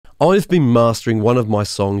I've been mastering one of my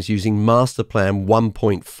songs using Master Plan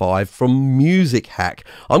 1.5 from Music Hack.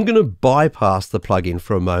 I'm going to bypass the plugin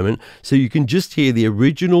for a moment so you can just hear the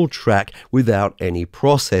original track without any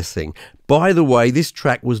processing. By the way, this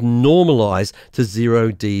track was normalized to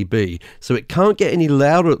 0 dB, so it can't get any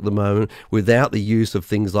louder at the moment without the use of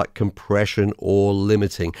things like compression or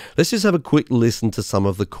limiting. Let's just have a quick listen to some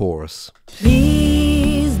of the chorus.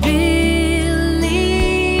 Please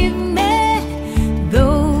believe me,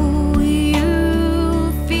 though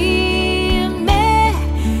you fear me,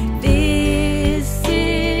 this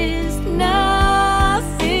is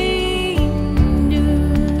nothing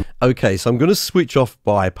new. Okay, so I'm going to switch off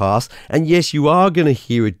bypass, and yes, you are going to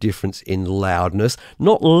hear a difference in loudness.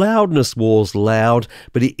 Not loudness wars loud,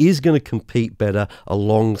 but it is going to compete better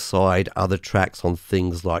alongside other tracks on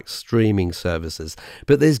things like streaming services.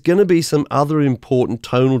 But there's going to be some other important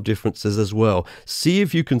tonal differences as well. See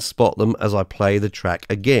if you can spot them as I play the track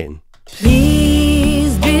again.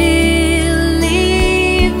 Please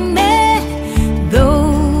believe me,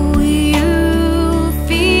 though you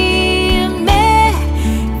fear me,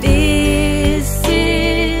 this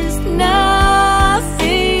is nothing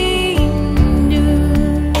new.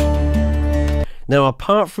 Now,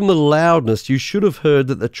 apart from the loudness, you should have heard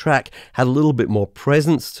that the track had a little bit more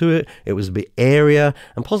presence to it. It was a bit airier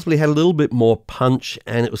and possibly had a little bit more punch,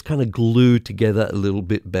 and it was kind of glued together a little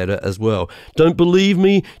bit better as well. Don't believe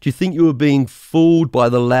me? Do you think you were being fooled by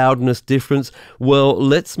the loudness difference? Well,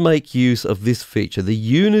 let's make use of this feature. The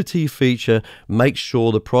Unity feature makes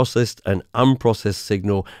sure the processed and unprocessed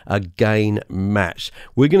signal are gain matched.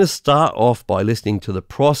 We're going to start off by listening to the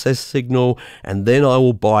processed signal, and then I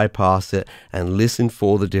will bypass it and listen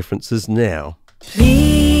for the differences now.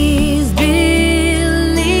 Please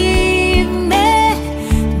believe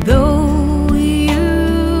me, though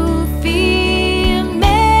you fear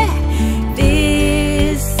me,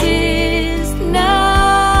 this is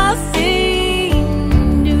nothing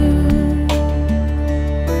new.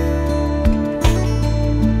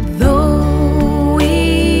 Though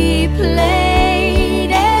we played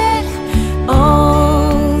it,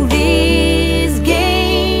 all these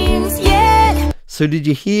games yet. So did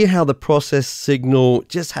you hear how the processed signal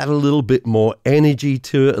just had a little bit more energy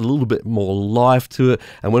to it, a little bit more life to it,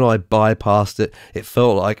 and when I bypassed it, it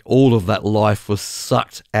felt like all of that life was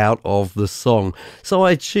sucked out of the song. So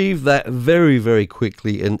I achieved that very, very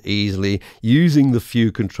quickly and easily using the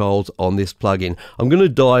few controls on this plugin. I'm going to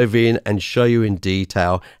dive in and show you in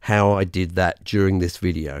detail how I did that during this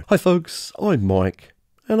video. Hi folks, I'm Mike,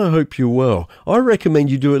 and I hope you're well. I recommend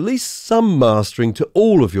you do at least some mastering to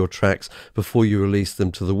all of your tracks before you release them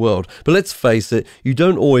to the world. But let's face it, you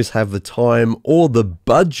don't always have the time or the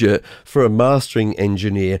budget for a mastering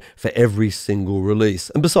engineer for every single release.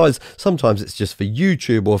 And besides, sometimes it's just for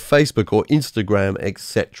YouTube or Facebook or Instagram,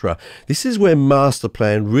 etc. This is where Master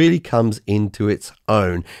Plan really comes into its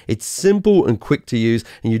own. It's simple and quick to use,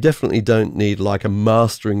 and you definitely don't need like a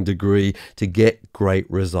mastering degree to get great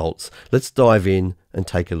results. Let's dive in and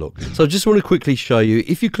take a look. So I just want to quickly show you,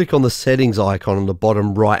 if you click on the settings icon on the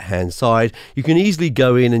bottom right hand side, you can easily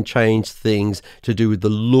go in and change things to do with the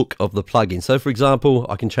look of the plugin. So for example,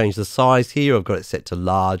 I can change the size here. I've got it set to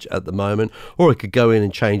large at the moment, or I could go in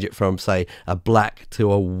and change it from say a black to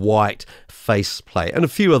a white faceplate and a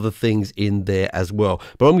few other things in there as well.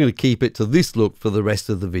 But I'm going to keep it to this look for the rest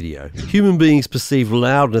of the video. Human beings perceive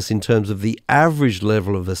loudness in terms of the average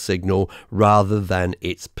level of a signal rather than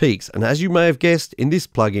its peaks. And as you may have guessed, in this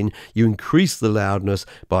plugin, you increase the loudness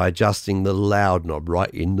by adjusting the loud knob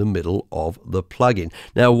right in the middle of the plugin.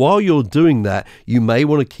 Now, while you're doing that, you may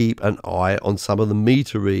want to keep an eye on some of the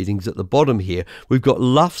meter readings at the bottom here. We've got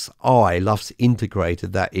LUFS I, LUFS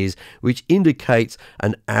integrated that is, which indicates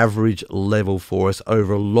an average level for us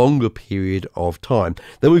over a longer period of time.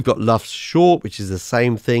 Then we've got LUFS short, which is the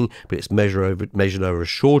same thing, but it's measured over a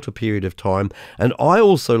shorter period of time. And I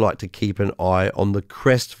also like to keep an eye on the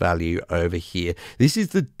crest value over here. This is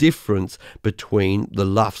the difference between the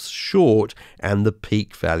LUFS short and the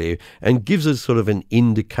peak value, and gives us sort of an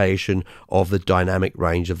indication of the dynamic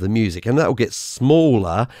range of the music, and that will get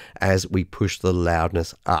smaller as we push the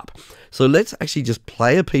loudness up. So let's actually just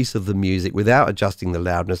play a piece of the music without adjusting the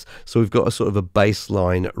loudness, so we've got a sort of a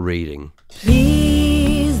baseline reading.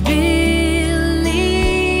 Please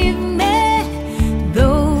believe me,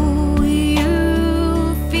 though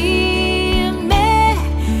you fear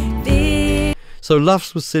me, this So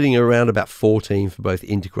LUFS was sitting around about 14 for both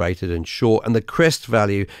integrated and short, and the crest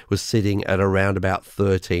value was sitting at around about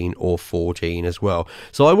 13 or 14 as well.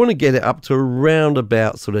 So I want to get it up to around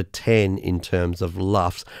about sort of 10 in terms of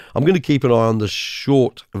LUFS. I'm going to keep an eye on the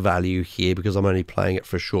short value here because I'm only playing it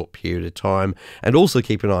for a short period of time, and also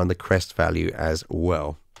keep an eye on the crest value as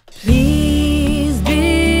well. Please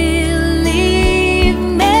believe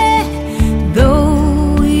me,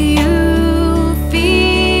 though you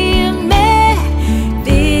fear me,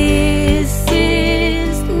 this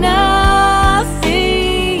is nothing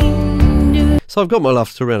new. So I've got my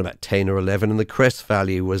LUFS to around about 10 or 11, and the crest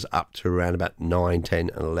value was up to around about 9, 10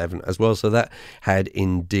 and 11 as well. So that had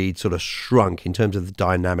indeed sort of shrunk in terms of the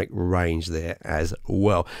dynamic range there as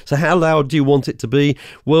well. So how loud do you want it to be?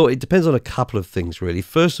 Well, it depends on a couple of things really.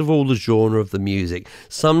 First of all, the genre of the music.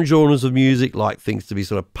 Some genres of music like things to be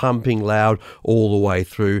sort of pumping loud all the way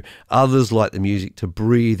through. Others like the music to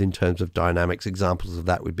breathe in terms of dynamics. Examples of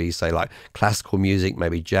that would be, say, like classical music,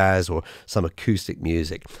 maybe jazz or some acoustic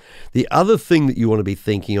music. The other thing that you want to be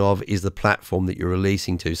thinking of is the platform that you're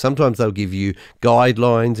releasing to. Sometimes they'll give you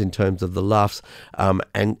guidelines in terms of the LUFS,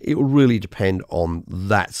 and it will really depend on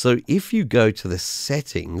that. So if you go to the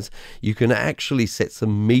settings, you can actually set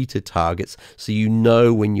some meter targets so you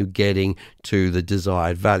know when you're getting to the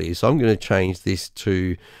desired value. So I'm going to change this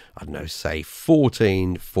to, I don't know, say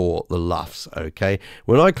 14 for the LUFS. Okay,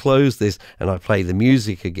 when I close this and I play the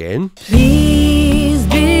music again, Please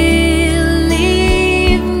believe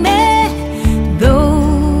me,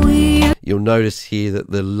 though you you'll notice here that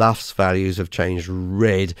the LUFS values have changed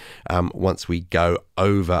red once we go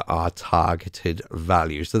over our targeted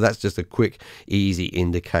value. So that's just a quick, easy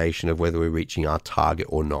indication of whether we're reaching our target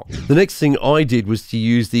or not. The next thing I did was to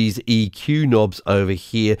use these EQ knobs over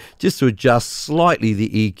here just to adjust slightly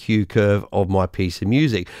the EQ curve of my piece of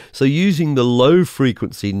music. So using the low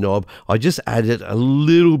frequency knob, I just added a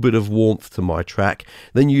little bit of warmth to my track.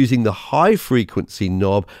 Then using the high frequency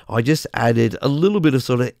knob, I just added a little bit of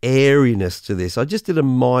sort of airiness to this. I just did a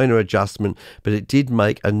minor adjustment, but it did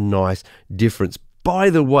make a nice difference.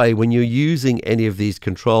 By the way, when you're using any of these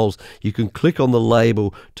controls, you can click on the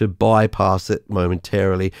label to bypass it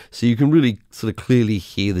momentarily, so you can really sort of clearly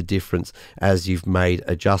hear the difference as you've made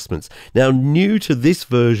adjustments. Now, new to this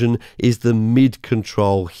version is the mid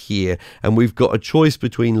control here, and we've got a choice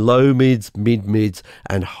between low mids, mid mids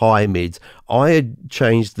and high mids. I had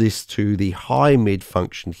changed this to the high mid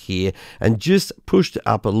function here and just pushed it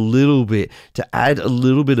up a little bit to add a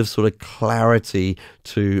little bit of sort of clarity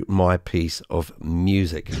to my piece of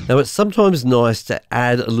music. Now, it's sometimes nice to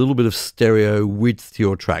add a little bit of stereo width to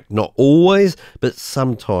your track. Not always, but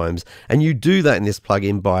sometimes. And you do that in this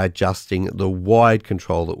plugin by adjusting the wide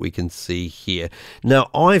control that we can see here. Now,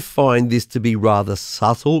 I find this to be rather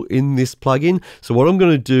subtle in this plugin. So what I'm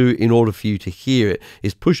going to do in order for you to hear it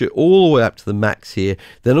is push it all the way up to the max here.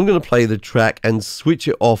 Then I'm going to play the track and switch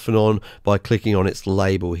it off and on by clicking on its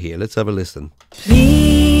label here. Let's have a listen.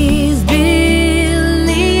 Please believe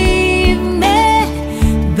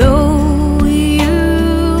me, though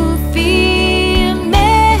you fear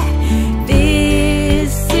me,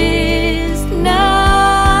 this is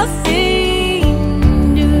nothing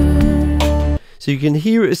new. So you can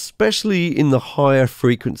hear it, especially in the higher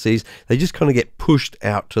frequencies, they just kind of get pushed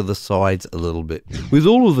out to the sides a little bit. With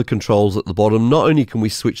all of the controls at the bottom, not only can we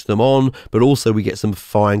switch them on, but also we get some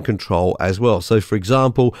fine control as well. So for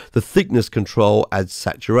example, the thickness control adds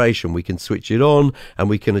saturation. We can switch it on and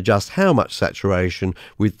we can adjust how much saturation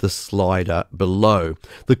with the slider below.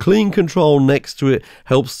 The clean control next to it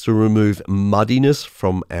helps to remove muddiness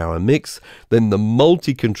from our mix. Then the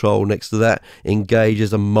multi control next to that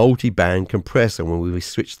engages a multi-band compressor. And when we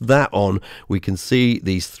switch that on, we can see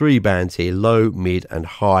these three bands here, low, mid and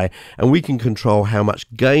high, and we can control how much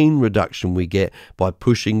gain reduction we get by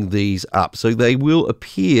pushing these up. So they will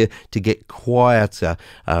appear to get quieter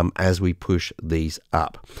as we push these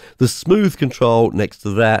up. The smooth control next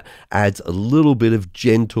to that adds a little bit of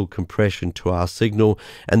gentle compression to our signal,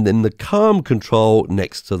 and then the calm control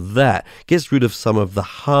next to that gets rid of some of the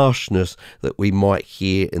harshness that we might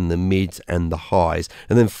hear in the mids and the highs.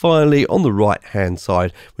 And then finally, on the right hand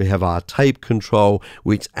side, we have our tape control,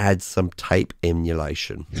 which adds some tape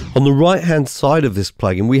emulation. On the right hand side of this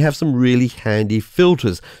plugin, we have some really handy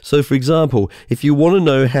filters. So for example, if you want to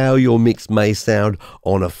know how your mix may sound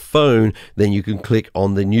on a phone, then you can click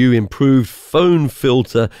on the new improved phone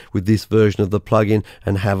filter with this version of the plugin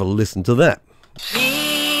and have a listen to that.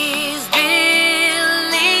 Please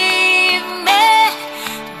believe me,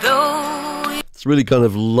 though It's really kind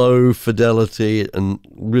of low fidelity and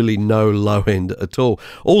really no low end at all.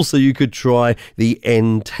 Also, you could try the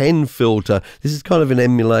N10 filter. This is kind of an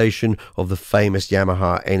emulation of the famous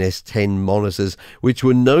Yamaha NS10 monitors, which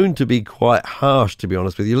were known to be quite harsh, to be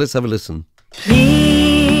honest with you. Let's have a listen.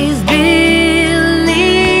 Please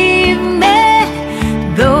believe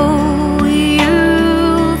me, though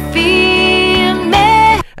you feel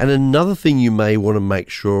me. And another thing you may want to make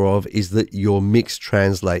sure of is that your mix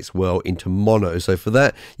translates well into mono. So for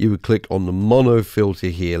that, you would click on the mono filter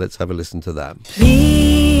here. Let's have a listen to that.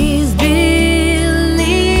 Please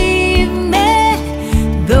believe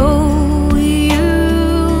me, though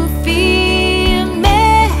you feel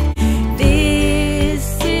me.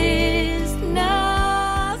 This is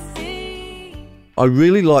nothing. I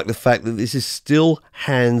really like the fact that this is still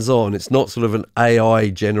hands-on. It's not sort of an AI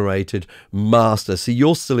generated master, so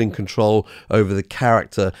you're still in control over the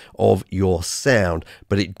character of your sound,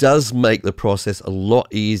 but it does make the process a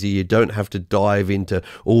lot easier. You don't have to dive into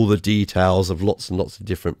all the details of lots and lots of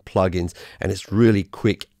different plugins, and it's really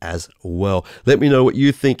quick as well. Let me know what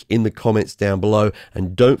you think in the comments down below,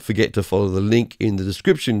 and don't forget to follow the link in the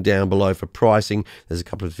description down below for pricing. There's a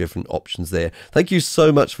couple of different options there. Thank you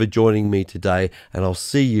so much for joining me today, and I'll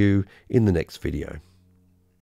see you in the next video.